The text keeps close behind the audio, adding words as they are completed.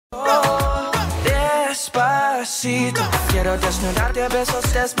Despacito, quiero desnudarte a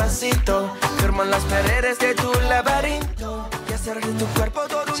besos despacito. Firmo en las paredes de tu laberinto y hacer de tu cuerpo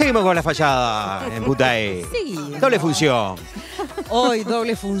todo. Seguimos con la fallada en Punta. Sí. Doble función. Hoy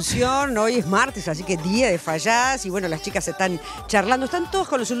doble función, hoy es martes, así que día de falladas. Y bueno, las chicas están charlando, están todos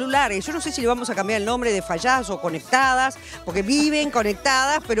con los celulares. Yo no sé si le vamos a cambiar el nombre de falladas o conectadas, porque viven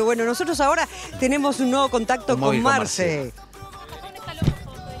conectadas. Pero bueno, nosotros ahora tenemos un nuevo contacto con Marce.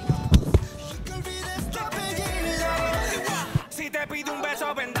 Si te pido un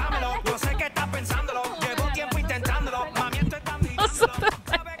beso, vendámelo. No sé qué estás pensándolo. Llevo tiempo intentándolo. Mami, esto es tan difícil.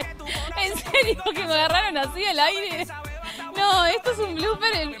 ¿En serio que me agarraron así al aire? No, esto es un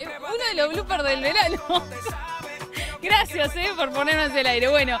blooper, uno de los bloopers del verano. Gracias por ponernos al aire.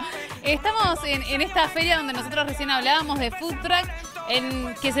 Bueno, estamos en esta feria donde nosotros recién hablábamos de food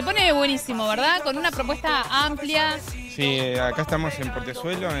truck, que se pone buenísimo, ¿verdad? Con una propuesta amplia. Sí, acá estamos en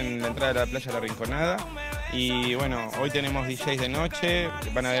Portezuelo, en la entrada de la playa La Rinconada. Y bueno, hoy tenemos DJs de noche,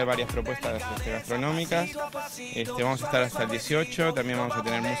 van a haber varias propuestas gastronómicas. Vamos a estar hasta el 18, también vamos a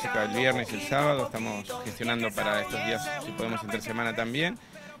tener música el viernes y el sábado. Estamos gestionando para estos días, si podemos, entre semana también.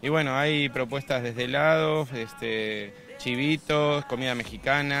 Y bueno, hay propuestas desde helados, chivitos, comida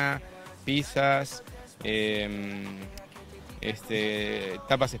mexicana, pizzas,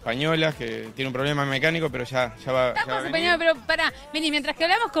 tapas españolas, que tiene un problema mecánico, pero ya va. Tapas españolas, pero pará, vení, mientras que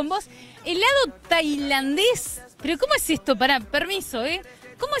hablamos con vos, helado tailandés. Pero ¿cómo es esto? Pará, permiso,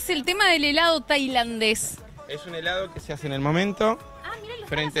 ¿Cómo es el tema del helado tailandés? Es un helado que se hace en el momento. Ah, mirá, lo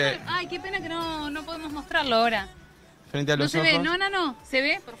frente. Ay, qué pena que no podemos mostrarlo ahora. Frente a los ojos. No se ve, no, ¿se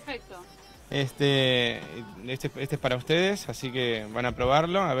ve? Perfecto. Este es para ustedes, así que van a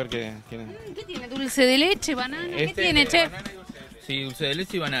probarlo, a ver qué tienen. ¿Qué tiene? ¿Dulce de leche, banana? ¿Qué tiene, chef? Sí, dulce de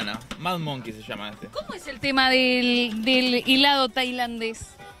leche y banana. Mad Monkey se llama este. ¿Cómo es el tema del helado tailandés?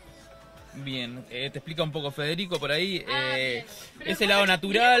 Bien, te explica un poco Federico por ahí. Es helado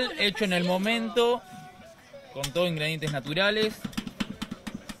natural, hecho en el momento, con todos ingredientes naturales.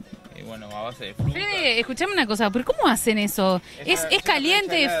 Bueno, a base de fruta. Fede, escuchame una cosa, ¿pero cómo hacen eso? ¿Es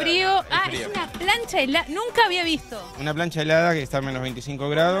caliente, es frío? Frío. Es una plancha helada. Nunca había visto. Una plancha helada que está a menos 25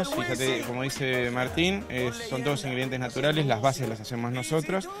 grados. Fíjate, como dice Martín, son todos ingredientes naturales, las bases las hacemos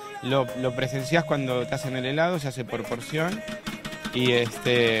nosotros. Lo presenciás cuando te hacen el helado, se hace por porción. Y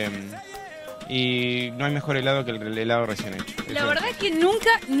no hay mejor helado que el helado recién hecho. La verdad es que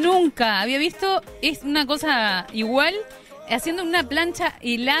nunca había visto una cosa igual. Haciendo una plancha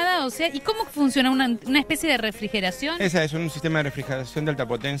helada, o sea, ¿y cómo funciona una especie de refrigeración? Esa es un sistema de refrigeración de alta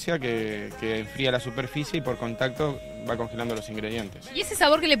potencia que enfría la superficie y por contacto va congelando los ingredientes. ¿Y ese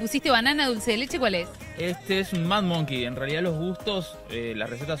sabor que le pusiste, banana, dulce de leche, cuál es? Este es un Mad Monkey. En realidad los gustos, las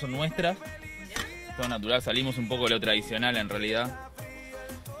recetas son nuestras. Todo natural, salimos un poco de lo tradicional en realidad.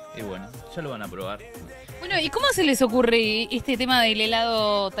 Y bueno, ya lo van a probar. Bueno, ¿y cómo se les ocurre este tema del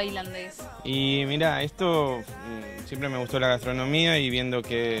helado tailandés? Y mira, esto siempre me gustó la gastronomía y viendo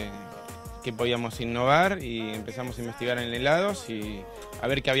que podíamos innovar y empezamos a investigar en helados y a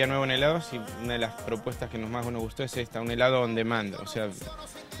ver qué había nuevo en helados y una de las propuestas que más nos gustó es esta, un helado on demand, o sea,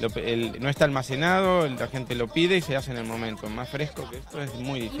 no está almacenado, la gente lo pide y se hace en el momento, más fresco que esto es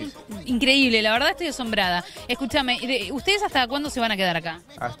muy difícil. Increíble, la verdad estoy asombrada. Escúchame, ¿ustedes hasta cuándo se van a quedar acá?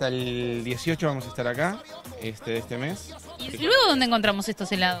 Hasta el 18 vamos a estar acá, este mes. ¿Y luego dónde encontramos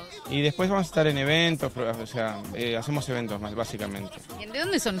estos helados? Y después vamos a estar en eventos, o sea, hacemos eventos más básicamente. ¿De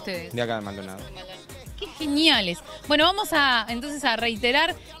dónde son ustedes? De acá de Maldonado. ¡Qué geniales! Bueno, vamos entonces a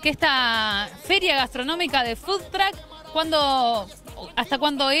reiterar que esta feria gastronómica de food truck, ¿hasta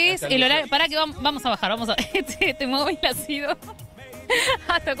cuándo es el horario? Pará que vamos a bajar, vamos a este móvil ha sido.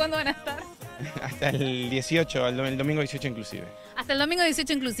 ¿Hasta cuándo van a estar? Hasta el 18, el domingo 18 inclusive. Hasta el domingo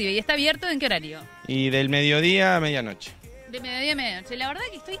 18 inclusive. ¿Y está abierto en qué horario? Y del mediodía a medianoche. De mediodía a medianoche. La verdad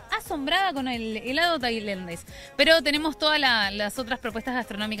que estoy asombrada con el helado tailandés. Pero tenemos todas las otras propuestas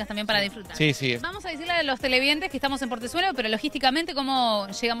gastronómicas también para disfrutar. Sí, sí. Vamos a decirle a los televidentes que estamos en Portezuelo, pero logísticamente, ¿cómo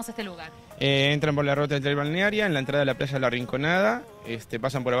llegamos a este lugar? Entran por la ruta del balnearia, en la entrada de la playa La Rinconada,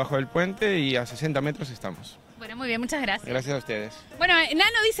 pasan por abajo del puente y a 60 metros estamos. Bueno, muy bien, muchas gracias. Gracias a ustedes. Bueno,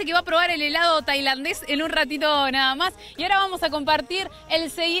 Nano dice que va a probar el helado tailandés en un ratito nada más. Y ahora vamos a compartir el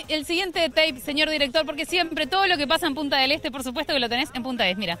siguiente tape, señor director, porque siempre todo lo que pasa en Punta del Este, por supuesto que lo tenés en Punta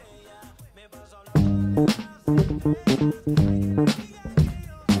Este. Mira.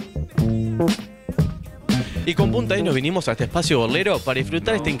 Y con Punta nos vinimos a este espacio bolero para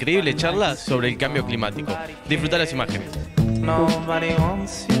disfrutar esta increíble charla sobre el cambio climático. Disfrutar las imágenes.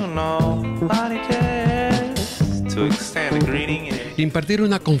 Impartir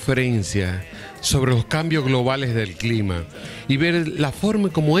una conferencia sobre los cambios globales del clima y ver la forma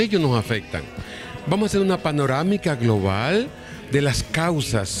como ellos nos afectan. vamos a hacer una panorámica global de las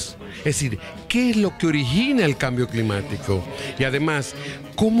causas. Es decir, ¿qué es lo que origina el cambio climático? Y además,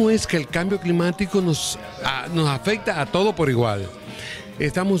 ¿cómo es que el cambio climático nos afecta a todo por igual?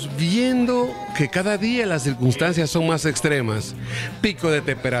 Estamos viendo que cada día las circunstancias son más extremas. Pico de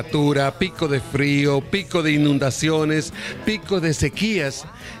temperatura, pico de frío, pico de inundaciones, pico de sequías.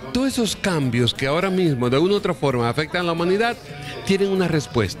 Todos esos cambios que ahora mismo de una u otra forma afectan a la humanidad tienen una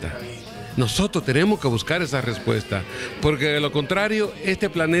respuesta. Nosotros tenemos que buscar esa respuesta, porque de lo contrario, este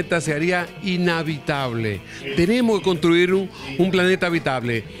planeta se haría inhabitable. Tenemos que construir un planeta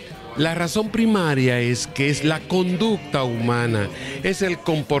habitable. La razón primaria es que es la conducta humana, es el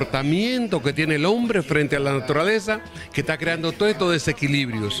comportamiento que tiene el hombre frente a la naturaleza que está creando todos estos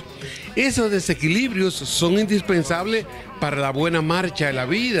desequilibrios. Esos desequilibrios son indispensables para la buena marcha de la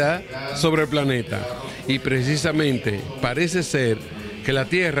vida sobre el planeta. Y precisamente parece ser que la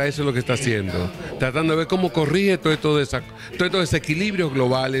Tierra eso es lo que está haciendo, tratando de ver cómo corrige todos estos desequilibrios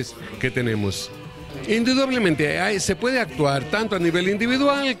globales que tenemos. Indudablemente se puede actuar tanto a nivel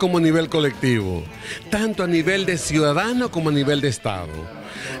individual como a nivel colectivo, tanto a nivel de ciudadano como a nivel de Estado.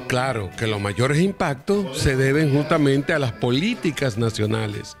 Claro que los mayores impactos se deben justamente a las políticas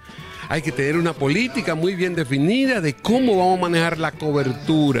nacionales. Hay que tener una política muy bien definida de cómo vamos a manejar la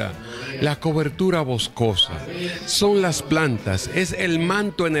cobertura boscosa. Son las plantas, es el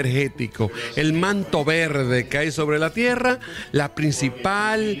manto energético, el manto verde que hay sobre la Tierra, el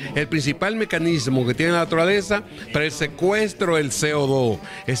principal mecanismo que tiene la naturaleza para el secuestro del CO2,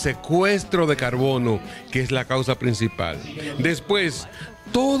 el secuestro de carbono, que es la causa principal. Después,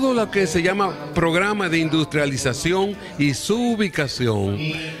 todo lo que se llama programa de industrialización y su ubicación,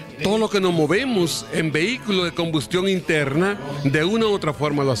 todo lo que nos movemos en vehículos de combustión interna, de una u otra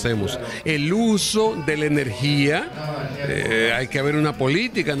forma lo hacemos. El uso de la energía, hay que haber una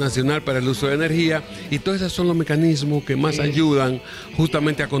política nacional para el uso de energía, y todos esos son los mecanismos que más ayudan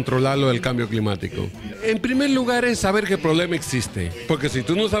justamente a controlarlo del cambio climático. En primer lugar es saber que el problema existe, porque si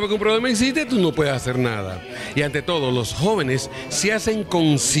tú no sabes que un problema existe, tú no puedes hacer nada. Y ante todo, los jóvenes se hacen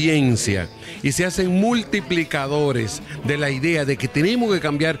conciencia y se hacen multiplicadores de la idea de que tenemos que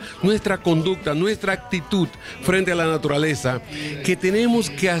cambiar nuestra conducta, nuestra actitud frente a la naturaleza, que tenemos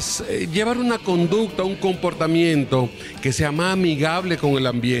que llevar una conducta, un comportamiento que sea más amigable con el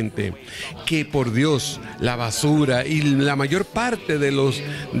ambiente, que por Dios, la basura y la mayor parte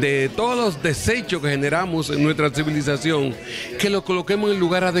de todos los desechos que generamos en nuestra civilización, que lo coloquemos en el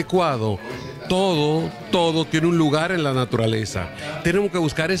lugar adecuado. Todo tiene un lugar en la naturaleza. Tenemos que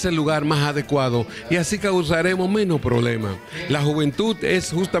buscar ese lugar más adecuado y así causaremos menos problemas. La juventud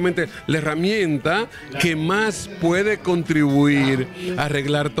es justamente la herramienta que más puede contribuir a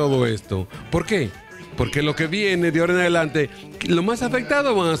arreglar todo esto. ¿Por qué? Porque lo que viene de ahora en adelante, lo más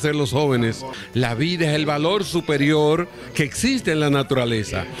afectados van a ser los jóvenes. La vida es el valor superior que existe en la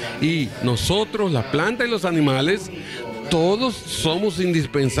naturaleza. Y nosotros, las plantas y los animales, todos somos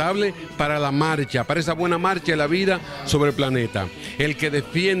indispensables para la marcha, para esa buena marcha de la vida sobre el planeta. El que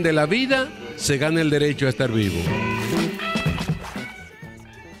defiende la vida se gana el derecho a estar vivo.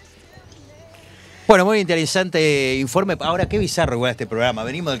 Bueno, muy interesante informe. Ahora, qué bizarro igual este programa.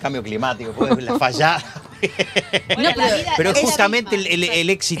 Venimos del cambio climático, pues, la fallada. Bueno, pero justamente el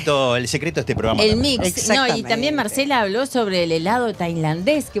éxito, el secreto de este programa. El mix. No, y también Marcela habló sobre el helado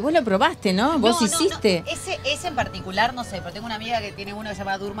tailandés, que vos lo probaste, ¿no? Vos hiciste. No. Ese en particular, no sé, pero tengo una amiga que tiene uno que se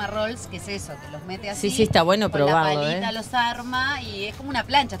llama Durma Rolls, que es eso, que los mete así. Sí, está bueno probarlo. La palita los arma y es como una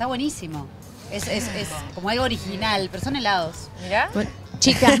plancha, está buenísimo. Es como algo original, pero son helados. Mirá. Bueno,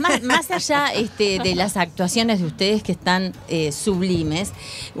 chicas, más allá de las actuaciones de ustedes que están sublimes,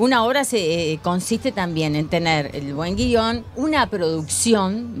 una obra consiste también en tener el buen guión, una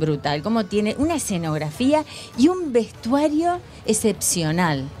producción brutal, como tiene una escenografía y un vestuario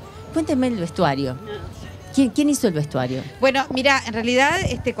excepcional. Cuéntenme el vestuario. ¿Quién hizo el vestuario? Bueno, mira, en realidad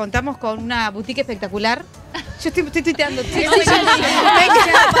contamos con una boutique espectacular. Yo estoy tuiteando.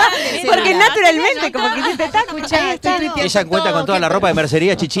 Porque naturalmente, como que te está escuchando. Ella cuenta con toda la ropa de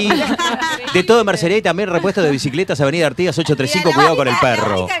mercería, Chichi. De todo de mercería y también repuesto de bicicletas, Avenida Artigas 835, cuidado con el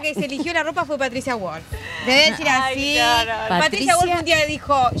perro. La única que se eligió la ropa fue Patricia Wolf. Debe decir así. Patricia Wolf un día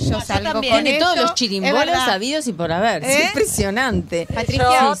dijo, yo salgo con tiene esto. todos los chirimbolos sabidos y por haber. Es impresionante.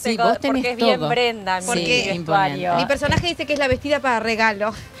 Patricia, sí, vos tenés porque es todo. bien Brenda, porque vestuario. Mi personaje dice que es la vestida para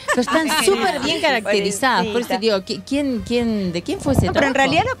regalo. Pero están súper bien caracterizadas. Por eso digo, ¿de quién fue ese Pero en trabajo?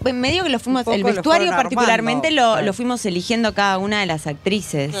 realidad medio que lo fuimos poco el vestuario lo fueron particularmente armando. lo fuimos eligiendo cada una de las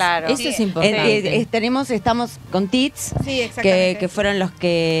actrices. Claro. Eso es importante. Estamos con Tits, Sí, exactamente. que fueron los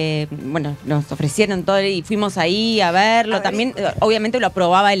que, bueno, nos ofrecieron todo y fuimos ahí a verlo. A ver. También, obviamente, lo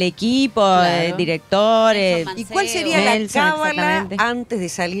aprobaba el equipo, el director. ¿Y cuál sería Nelson, la cábala exactamente. antes de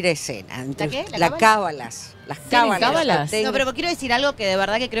salir a escena? ¿La qué? ¿La La cábala? cábalas. Las cábalas. que No, tengo. pero quiero decir algo que de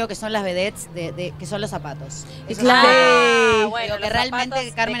verdad que creo que son las vedettes, que son los zapatos. Eso Claro. sí. Bueno, Digo, que los realmente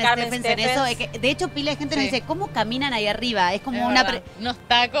zapatos Carmen de Carmen Stephens en eso. Stephens. De hecho, pila de gente nos Sí. dice, ¿cómo caminan ahí arriba? Es como Es una... verdad. Unos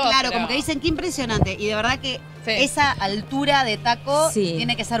tacos. Claro, pero- como que dicen, qué impresionante. Y de verdad que Sí. esa altura de taco Sí.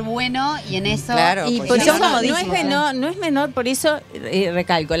 tiene que ser bueno y en eso... Claro, Y pues por sí, eso son no es, comodísimos, no es menor, por eso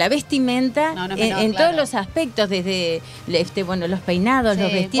recalco, la vestimenta No, no es en, menor, en claro. todos los aspectos, desde los peinados, Sí.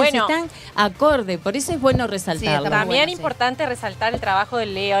 los vestidos, Bueno. están acorde, por eso es bueno resaltarlo. está muy También bueno, sí. importante resaltar el trabajo de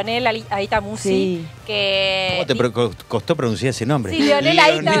Leonel Aitamusi, Sí. que... ¿Cómo te costó pronunciar ese nombre? Sí, Leonel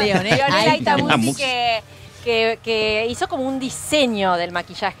Aitamusi. Aitamusi que hizo como un diseño del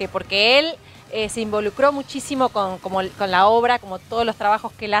maquillaje, porque él se involucró muchísimo con la obra, como todos los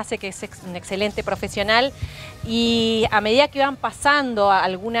trabajos que él hace, que es un excelente profesional, y a medida que iban pasando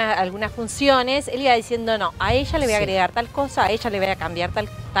algunas funciones, él iba diciendo, no, a ella le voy a agregar tal cosa, a ella le voy a cambiar tal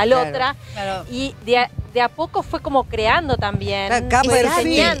Claro. otra, Claro. y de a poco fue como creando también, Claro, cada y perfil,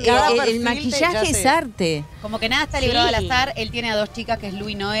 diseñando. cada El perfil maquillaje ya es sé. arte. Como que nada está librado Sí. al azar. Él tiene a dos chicas, que es Lu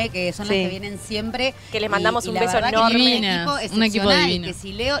y Noé, que son las Sí. que vienen siempre. Que les mandamos un la beso verdad que enorme. tiene Divinas, un un equipo equipo excepcional, divino. que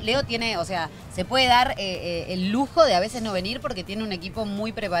si Leo tiene, o sea, se puede dar el lujo de a veces no venir porque tiene un equipo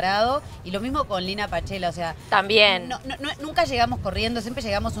muy preparado. Y lo mismo con Lina Pachela, o sea, También. nunca llegamos corriendo, siempre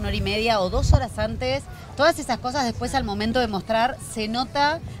llegamos 1 hora y media o 2 horas antes. Todas esas cosas después al momento de mostrar se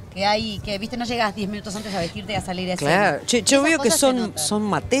nota que viste, no llegas 10 minutos antes a vestirte y a salir a escena. Claro, yo Esas veo que cosas se son, notan. son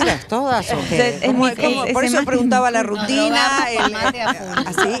materas todas. ¿O qué? Es ¿Cómo- mi- cómo- es por el eso mate. preguntaba la Nos rutina. drogamos con mate a full.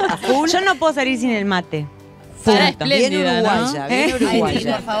 Así, a full. Yo no puedo salir sin el mate. Sara Punto. Bien espléndida, uruguaya, ¿no? bien Ay, sí,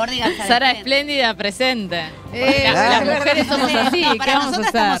 uruguaya. por favor, digan Sara espléndida presente. Claro. Las mujeres somos así, No, ¿qué para vamos a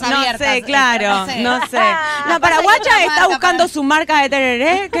nosotras hacer? estamos No abiertas, sé, claro, no sé. no sé. Pasa La que paraguaya otra está marca buscando para- su marca de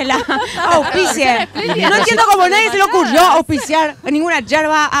tereré que la auspicie. No entiendo cómo nadie se le ocurrió auspiciar ninguna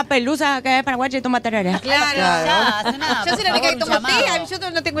yerba a pelusa que es paraguaya y toma tereré. Claro, ya, hace nada, Yo por soy la única que favor, tomo un té, llamado.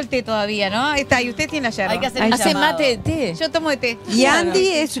 yo no tengo el té todavía, ¿no? Está, y usted tiene la yerba. Hay que hacer un Hace llamado. mate de té. Yo tomo de té. Y Andy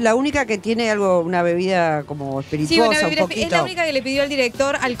es la única que tiene algo, una bebida como Sí, espirituosa, una bebida, un poquito. es la única que le pidió al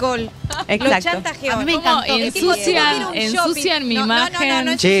director alcohol. Lo Exacto. chantajeó. A mí me ¿Cómo? encantó. El tipo tiene que ir a un ensucian mi shopping. imagen.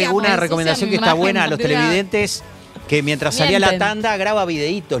 Che, ensuciamos. una recomendación que está buena a los televidentes, que mientras salía la Mienten. tanda graba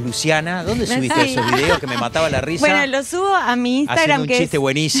videitos, Luciana. ¿Dónde subiste Sí. esos videos que me mataba la risa? Bueno, lo subo a mi Haciendo Instagram un que chiste es...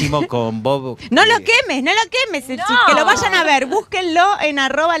 buenísimo con Bob. No lo quemes, no lo quemes, que lo vayan a ver, búsquenlo en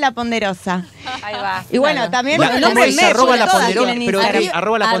 @laponderosa. Ahí va. Y bueno, también La- no ¿cómo se es? me Arroba la todas ponderosa, tienen pero Instagram.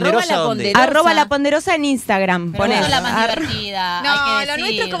 arroba la ponderosa, ¿dónde? @laponderosa en Instagram. Pero Ponés. vos sos la más divertida. No, hay que lo nuestro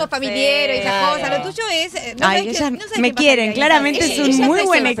es decir. como familiero y esas Claro. cosas. Lo tuyo es. Ay, ellas me quieren, claramente es un muy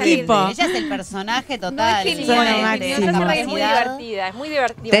buen equipo. Ella es el personaje total. genial. Son lo Tiene máximo. una Es muy capacidad. divertida, es muy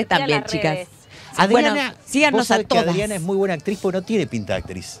divertida. Ustedes también, chicas. Adriana, Bueno, síganos vos sabés a que todas. Adriana es muy buena actriz porque no tiene pinta de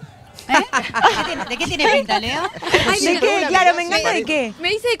actriz. ¿De qué tiene pinta, Leo? ¿De qué? Claro, me encanta de qué. Me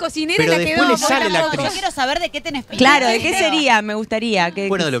dice de cocinera Pero y la después quedó. le sale la Yo actriz. quiero saber de qué tenés pinta. Claro, ¿de qué sería? Me gustaría. Que...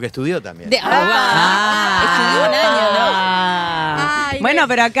 Bueno, de lo que estudió también. Estudió un año, ¿no? Ay, Bueno,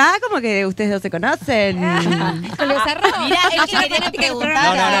 pero acá como que ustedes dos se conocen. con los arroz. Mirá, él que quería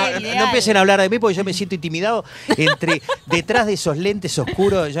preguntar. No empiecen a hablar de mí porque yo me siento intimidado entre detrás de esos lentes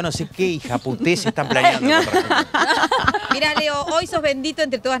oscuros. Yo no sé qué hijaputés están planeando. Mira, Leo, hoy sos bendito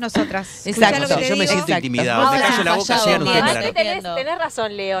entre todas nosotras. Exacto. Escuchá lo que te Yo me digo. siento intimidado. Vos Me sos callo un la boca, fallado. sean ustedes Igual claros. tenés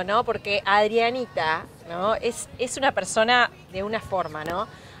razón, Leo, ¿no? Porque Adrianita, ¿no? Es una persona de una forma, ¿no?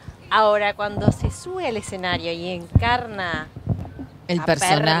 Ahora, cuando se sube al escenario y encarna El a Perla,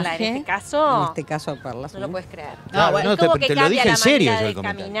 en personaje. este caso, En este caso, Perlas. no lo puedes creer. Claro, Es no, como te que lo cambia dije la en serio manera yo el de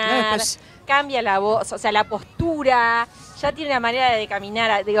comentario. caminar, No, pues- cambia la voz, o sea, la postura, ya tiene una manera de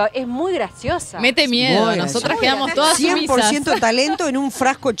caminar, digo, es muy graciosa. Mete miedo, Muy nosotras gracioso. quedamos todas 100% sumisas. talento en un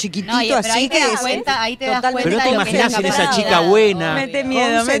frasco chiquitito No, pero así ahí te que das es cuenta, ahí te das totalmente Pero no te cuenta de lo que imaginas es en esa capaz. chica buena Mete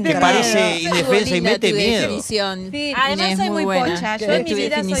miedo, mete que miedo. parece indefensa y mete tu miedo. definición. Sí, Inés, además soy muy buena. pocha. Yo Tu en mi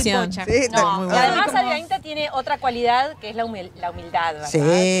vida soy definición. pocha. Sí, está No, muy y bueno. además Como- Adrianita tiene otra cualidad que es la humildad, ¿verdad? Sí,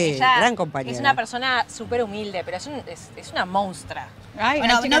 Ella gran compañera. Es una persona súper humilde, pero es una monstrua. Ay,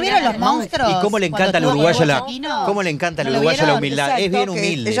 Bueno, una chica ¿no vieron grande. los monstruos? ¿Y cómo le encanta al Cuando uruguayo la, estuvo Chiquino? cómo le encanta al ¿No lo uruguayo la vieron? humildad? Es Exacto, bien que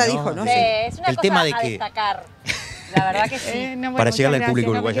humilde. ella ¿no? dijo, ¿no? Sí, Sí. es una El cosa tema de a que destacar. La verdad que sí. Para llegarle al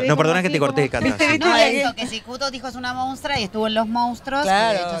público uruguayo. No, perdona que te corté, Cata. No, eso, que Cicuto dijo es una monstrua y estuvo en Los Monstruos,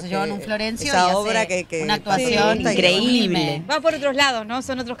 Claro, que de hecho se llevó en un Florencio esa y hace obra que una actuación increíble. Va por otros lados, ¿no?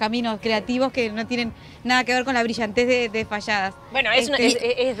 Son otros caminos creativos que no tienen nada que ver con la brillantez de Falladas. Bueno, es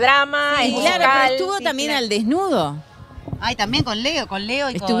drama, es Claro, musical. pero estuvo también al desnudo. Ay, también con Leo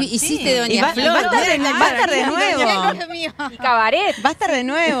y con... Hiciste sí. Doña Flor. Va a estar de nuevo. Y cabaret. Va a estar de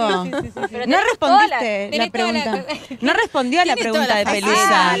nuevo. Pero No tenés respondiste toda la pregunta. No respondió a la Tiene toda pregunta de la Pelusa,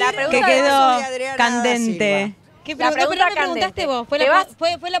 facilidad. La pregunta que de quedó Adriana candente. ¿Qué La pregunta? pregunta Pero no me preguntaste candente. vos. Fue ¿Te la, vas?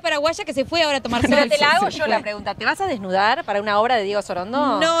 fue la paraguaya que se fue ahora a tomar Pero sol. te la hago yo la pregunta. ¿Te vas a desnudar para una obra de Diego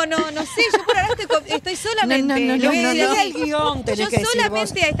Sorondo? No sé, yo por ahora estoy solamente. No, le voy a decir no. así. El guión tenés Yo que decir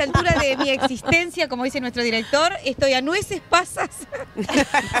solamente vos. a esta altura de mi existencia, como dice nuestro director, estoy a nueces pasas.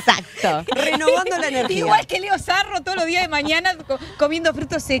 Exacto. Renovando la energía. Igual que Leo Sarro todos los días de mañana comiendo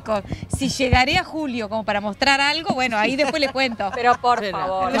frutos secos. Si llegaré a julio como para mostrar algo, bueno, ahí después le cuento. Pero por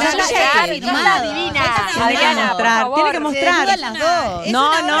favor. Pero vas a ya llegar está y ya está divina. Adriana, por favor. Tiene que mostrar. las dos. Es No,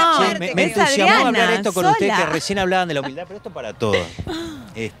 una obra no. fuerte, Me creo. entusiasmó Adriana, hablar esto con ustedes sola. que recién hablaban de la humildad, pero esto para todo.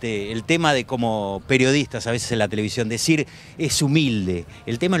 El tema de como periodistas a veces en la televisión, decir es humilde.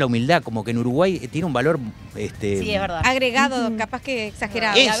 El tema de la humildad, como que en Uruguay tiene un valor... Sí, es verdad. Agregado, capaz que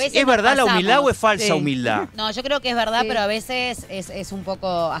exagerado. Y a veces ¿Es nos verdad la pasamos. humildad o es falsa Sí. humildad? No, yo creo que es verdad, Sí. pero a veces es un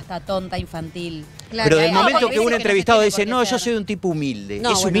poco hasta tonta, infantil. Claro. Pero del Hay momento algo que un que entrevistado no se dice, tiene por no, qué yo ser. soy un tipo humilde. No,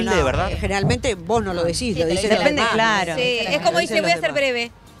 ¿Es bueno, humilde no, de verdad? Generalmente vos no lo decís, lo te lo dicen dicen los Depende, demás. claro. Sí, Lo es como dicen dice, voy a los ser demás.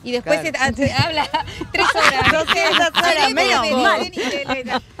 breve. Y después Claro. se habla 3 horas.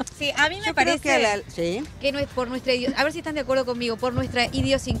 Sí, a mí me Yo creo parece que sí. que no es por nuestra a ver si están de acuerdo conmigo, por nuestra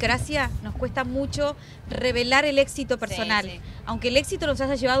idiosincrasia nos cuesta mucho revelar el éxito personal. Sí. Aunque el éxito nos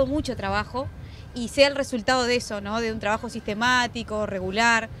haya llevado mucho trabajo y sea el resultado de eso, ¿no? De un trabajo sistemático,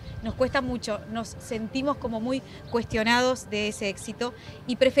 regular, nos cuesta mucho, nos sentimos como muy cuestionados de ese éxito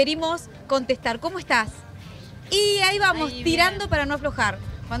y preferimos contestar, ¿cómo estás? Y ahí vamos, Ahí tirando viene. para no aflojar.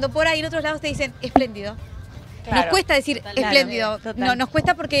 Cuando por ahí en otros lados te dicen, espléndido. Nos cuesta decir Totalmente. espléndido. Total. No, nos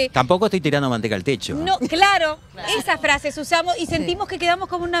cuesta porque Tampoco estoy tirando manteca al techo. no, claro, esas frases usamos y sentimos que quedamos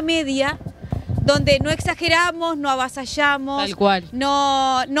como una media donde no exageramos, no avasallamos, Tal cual.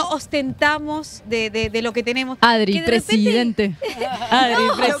 no ostentamos de lo que tenemos. Adri, Que de repente- presidente. Adri,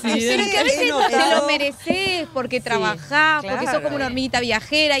 Lo que presidente. Pero que a veces he te notado- lo mereces porque trabajás, porque sos claro. como una hormiguita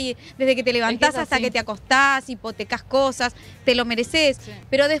viajera y desde que te levantás Es que es hasta así. que te acostás, hipotecas cosas, te lo mereces.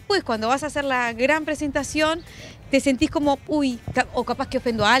 Pero después, cuando vas a hacer la gran presentación, te sentís como, uy, o capaz que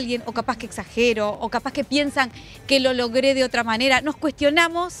ofendo a alguien, o capaz que exagero, o capaz que piensan que lo logré de otra manera. Nos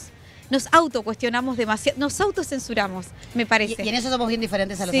cuestionamos, nos autocuestionamos demasiado, nos autocensuramos, me parece. Y en eso somos bien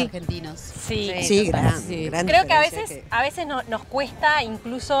diferentes a los Sí. argentinos. Sí. Sí, gran Creo que a diferencia veces, a veces nos cuesta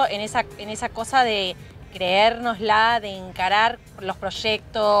incluso en esa cosa de creérnosla, de encarar los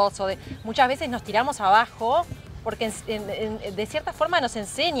proyectos, muchas veces nos tiramos abajo porque de cierta forma nos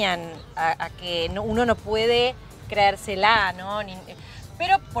enseñan a que uno no puede creérsela, ¿no?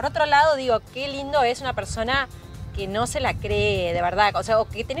 Pero por otro lado digo, qué lindo es una persona que no se la cree de verdad, o sea, o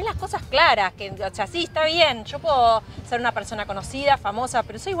que tenés las cosas claras, que, o sea, sí, está bien, yo puedo ser una persona conocida, famosa,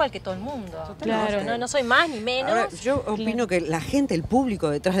 pero soy igual que todo el mundo. Claro. No soy más ni menos. Ahora, yo opino que la gente, el público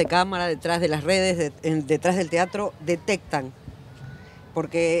detrás de cámara, detrás de las redes, detrás del teatro, detectan.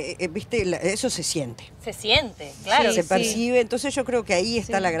 Porque, viste, eso se siente. Se siente, claro. Se percibe. Entonces yo creo que ahí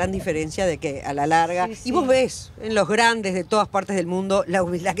está la gran diferencia de que a la larga, Sí, y sí. vos ves en los grandes de todas partes del mundo la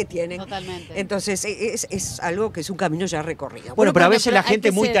humildad que tienen. Totalmente. Entonces es algo que es un camino ya recorrido. Bueno, pero a bueno, veces pero la hay gente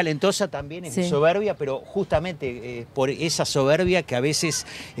que muy ser- talentosa también es Sí. soberbia, pero justamente por esa soberbia que a veces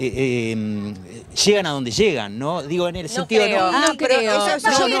llegan a donde llegan, ¿no? Digo, en el sentido... creo. No, No creo.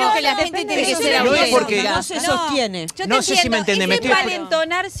 Yo creo que la gente tiene que ser No es porque- auténtica. no se sostiene. Yo te No sé si me entiende, me es estoy-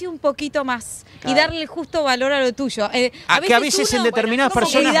 valentonarse un poquito más y darle el justo valor a lo tuyo. Que a veces en determinadas bueno,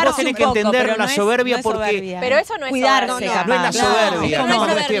 personas cuidarse vos tenés un que poco, entender pero la no es- soberbia no es porque... soberbia. Pero eso no es Cuidarse, soberbia. capaz. No es la soberbia, no, no, no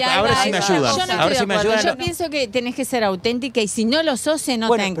es me estoy- soberbia, ahora ahí sí me va. ayudan. Yo no Ahora estoy sí me de acuerdo. ayudan. Yo pienso que tenés que ser auténtica y si no lo sos, se nota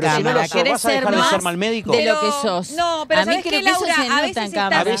Bueno, en pero si no cámara. lo sos, Querés ¿vas a ser dejar de más ser mal médico? de lo que sos. No, pero a mí ¿sabes creo qué, que eso Laura? se A nota veces en estás-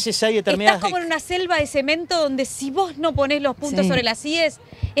 cámara. A veces hay determinadas... Estás como en una selva de cemento donde si vos no pones los puntos Sí. sobre las IES,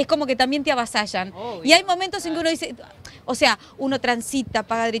 es como que también te avasallan. Y hay momentos en que uno dice, o sea, uno transita,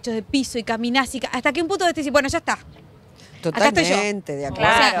 paga derechos de piso y caminás y hasta que un punto de este dice, bueno, ya está. Acá estoy yo. Totalmente, de acuerdo.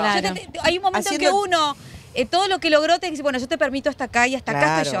 O sea, Claro. hay un momento en que Haciendo- uno, todo lo que logró, te dice, bueno, yo te permito hasta acá y hasta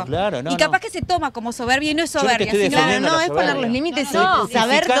acá estoy yo. Claro, no, y capaz no. que se toma como soberbia y no es Yo no te soberbia. estoy sino- defendiendo no, la es poner soberbia. los límites, No,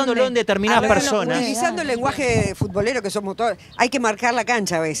 saber Fijándolo dónde... en determinadas Bueno, personas. utilizando el lenguaje futbolero que somos todos, hay que marcar la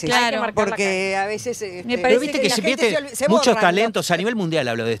cancha a veces. Claro. Hay que marcar la porque a veces. Me Pero parece viste que la se gente pierde se muchos borra, talentos, a nivel mundial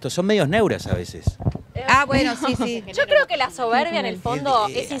hablo de esto, son medios neuras a veces. Ah, bueno, sí, sí. Yo creo que la soberbia en el fondo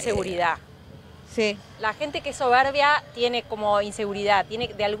es inseguridad. Sí. La gente que es soberbia tiene como inseguridad,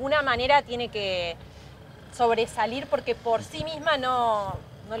 de alguna manera tiene que sobresalir porque por sí misma no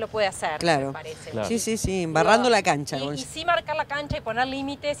lo puede hacer, Claro. me parece. Claro. Sí, embarrando la cancha. Y sí marcar la cancha y poner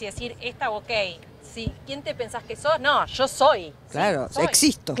límites y decir, ok, sí, ¿quién te pensás que sos? No, yo soy. Claro, sí, soy.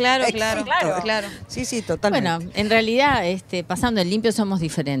 Existo. Claro. Sí, totalmente. Bueno, en realidad, pasando el limpio, somos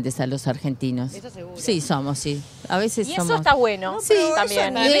diferentes a los argentinos. Eso seguro. Sí, somos, sí. A veces Y somos... eso está bueno. Sí,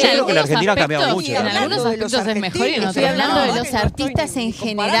 también. Yo creo que el argentino ha cambiado mucho. En algunos aspectos es mejor y en Estoy otros hablando no. de los artistas en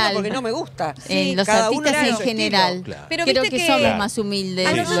general. Porque no me gusta. En los cada uno artistas tiene en su general. estilo. Pero Creo viste que que somos más humildes.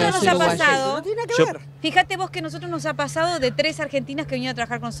 a los nosotros nos ha uruguayos. pasado. No tiene nada que ver. Fíjate vos que a nosotros nos ha pasado de 3 argentinas que vinieron a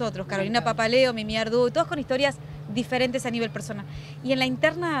trabajar con nosotros. Carolina Papaleo, Mimi Ardú, todos con historias diferentes a nivel personal. Y en la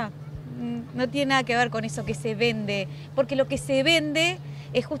interna no tiene nada que ver con eso que se vende, porque lo que se vende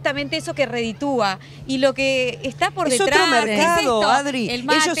es justamente eso que reditúa y lo que está por Es detrás. otro mercado, ¿qué es esto? Adri. El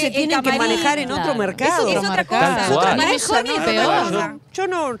mate, Ellos se el tienen que camarín. manejar en otro mercado. Eso es otra cosa. Tal cual. Ni Esa, mejor ni no, peor. Yo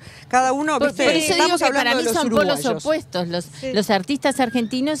no, cada uno, Por viste, eso digo estamos que hablando para mí de los son polos uruguayos. opuestos, los artistas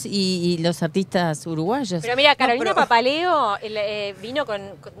argentinos y los artistas uruguayos. Pero mira, Carolina pero- Papaleo vino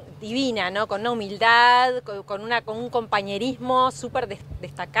divina, ¿no? Con una humildad, con un compañerismo súper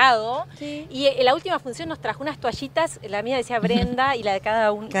destacado. Sí. Y en la última función nos trajo unas toallitas, la mía decía Brenda y la de cada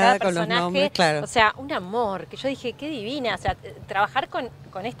Cada con los personaje. nombres, claro. O sea, un amor, que yo dije, qué divina. O sea, trabajar con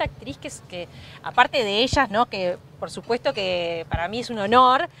esta actriz que aparte de ellas, ¿no? Que por supuesto que para mí es un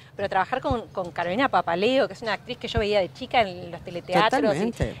honor, pero trabajar con Carolina Papaleo, que es una actriz que yo veía de chica en los teleteatros,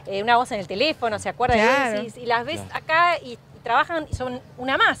 Totalmente. y, Una voz en el teléfono, ¿se acuerdan? Claro. Y las ves acá y trabajan y son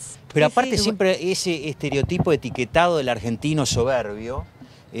una más. Pero Sí, aparte sí. siempre ese estereotipo etiquetado del argentino soberbio.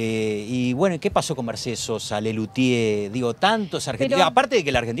 Y bueno, ¿qué pasó con Mercedes Sosa, Lelutier? Digo, tantos argentinos. Pero- Aparte de que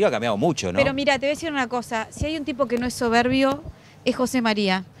el argentino ha cambiado mucho, ¿no? Pero mira, te voy a decir una cosa. Si hay un tipo que no es soberbio, es José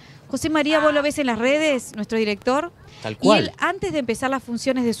María. José María, vos lo ves en las redes, nuestro director. Tal Y cual. él, antes de empezar las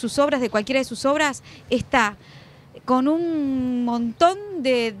funciones de sus obras, de cualquiera de sus obras, está con un montón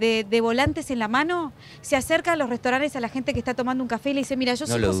de volantes en la mano, se acerca a los restaurantes a la gente que está tomando un café y le dice, mira, yo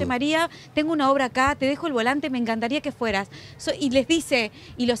No soy lo José dudo. María, tengo una obra acá, te dejo el volante, me encantaría que fueras. Y les dice,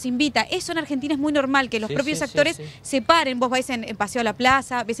 y los invita. Eso en Argentina es muy normal, que los Sí, propios sí, actores sí, sí. se paren. Vos vais en Paseo a la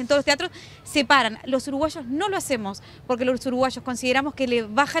Plaza, ves en todos los teatros, se paran. Los uruguayos no lo hacemos, porque los uruguayos consideramos que le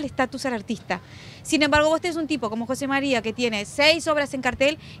baja el estatus al artista. Sin embargo, vos tenés un tipo como José María que tiene 6 obras en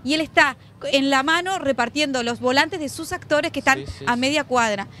cartel y él está en la mano repartiendo los volantes de sus actores que están Sí, sí, a sí. media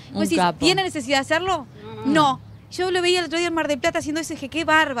cuadra. Un Vos decís, capo. ¿tiene necesidad de hacerlo? No. Yo lo veía el otro día en Mar del Plata haciendo eso y dije, qué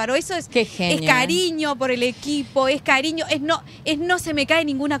bárbaro. Eso es, Qué genio, es cariño por el equipo, es cariño, es no se me cae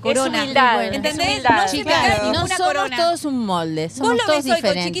ninguna corona. humildad, es ¿entendés? humildad. No se me cae Chicas, no ninguna somos corona. todos un molde, Vos somos lo todos ves hoy con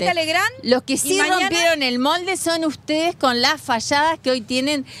diferentes. Chiquita Legrand. Los que y sí mañana- rompieron el molde son ustedes con las falladas que hoy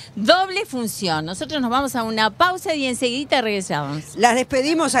tienen doble función. Nosotros nos vamos a una pausa y enseguida regresamos. Las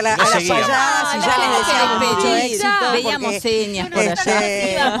despedimos a las seguíamos. falladas y ya les deseamos mucho éxito. Veíamos porque, señas por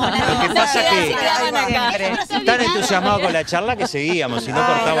allá. Lo que pasa es que Quedaban acá. tan entusiasmados con la charla que seguíamos, si no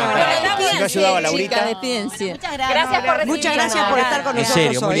cortaba acá. Si no ayudaba a Laurita. Chicas, despídense. Gracias por recibirnos. Muchas gracias por estar con En nosotros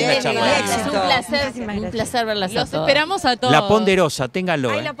serio, muy hoy. linda ¿eh? charla. Y Es éxito. un placer verlas a Los todos. esperamos a todos. La Ponderosa, ténganlo,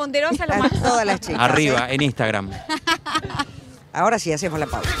 Ay, la ¿eh? ponderosa lo A más. todas las chicas. Arriba, en Instagram. Ahora sí, hacemos la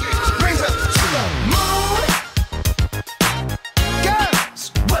pausa.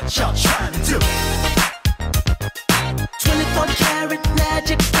 Girls, what y'all trying to do? 24 karat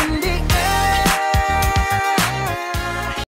magic